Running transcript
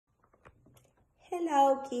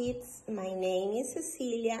Hello kids, my name is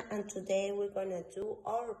Cecilia and today we're gonna do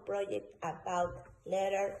our project about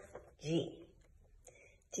letter G.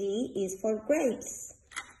 G is for grapes.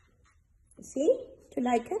 See? Do you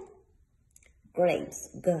like it? Grapes,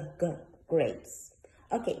 grapes.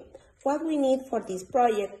 Okay, what we need for this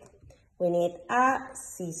project? We need a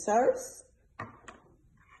scissors,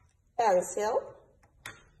 pencil,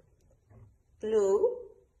 glue,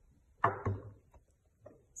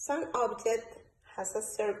 some object has a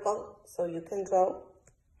circle, so you can draw.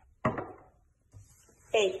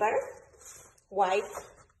 Paper, white,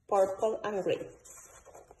 purple, and green.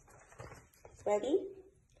 Ready?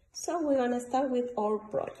 So we're gonna start with our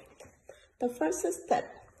project. The first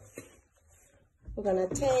step, we're gonna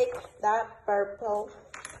take that purple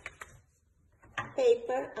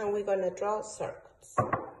paper and we're gonna draw circles.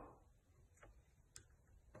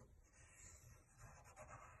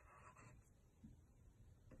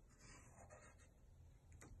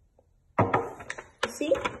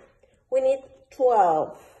 See, we need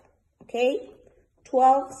 12, okay?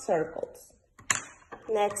 12 circles.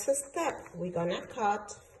 Next step, we're gonna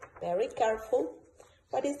cut, very careful.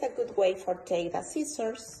 What is the good way for take the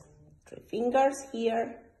scissors? 3 fingers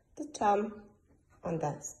here, the thumb, and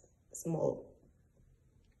that's small.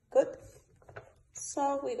 Good?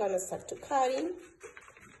 So we're gonna start to cutting.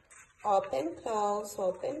 Open, close,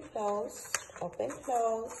 open, close, open,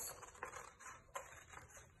 close.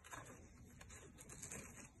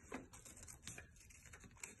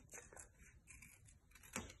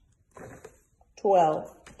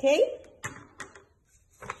 Okay?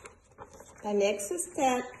 The next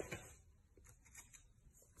step,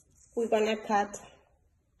 we're gonna cut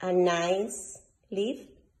a nice leaf,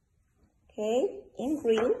 okay, in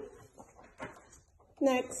green.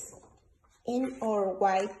 Next, in our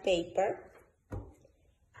white paper,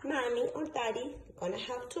 mommy or daddy gonna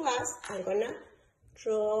have to ask, I'm gonna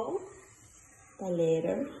draw the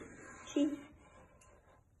letter G.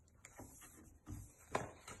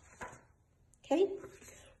 Okay,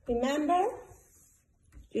 remember,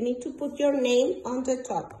 you need to put your name on the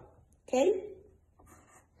top, okay?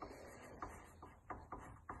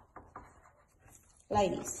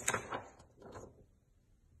 Like this.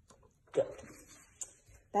 Good.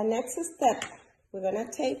 The next step, we're gonna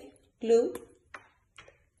take glue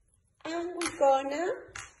and we're gonna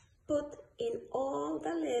put in all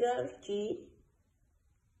the letters G.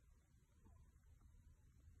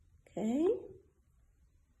 Okay.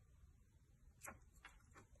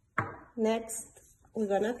 Next, we're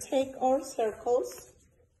gonna take our circles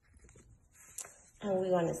and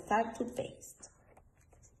we're gonna start to paste.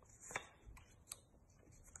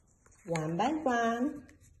 One by one,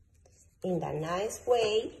 in the nice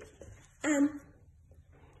way, and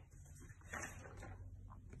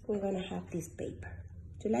we're gonna have this paper.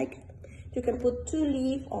 Do you like it? You can put 2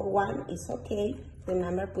 leaves or 1 is okay.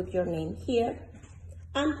 Remember, put your name here.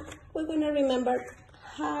 And we're gonna remember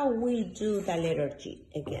how we do the letter G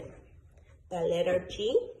again. The letter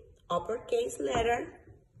G, uppercase letter,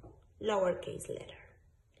 lowercase letter.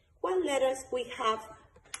 What letters we have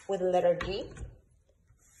with letter G?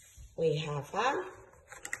 We have a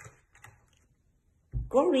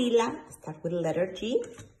gorilla, start with letter G.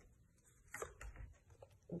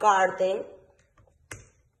 Garden,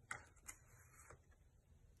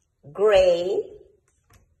 gray,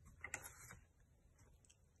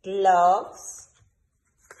 gloves,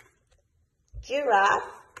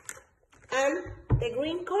 giraffe, and the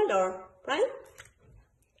green color, right?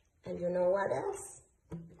 And you know what else?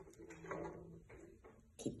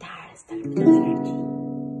 Guitar, start with the letter G.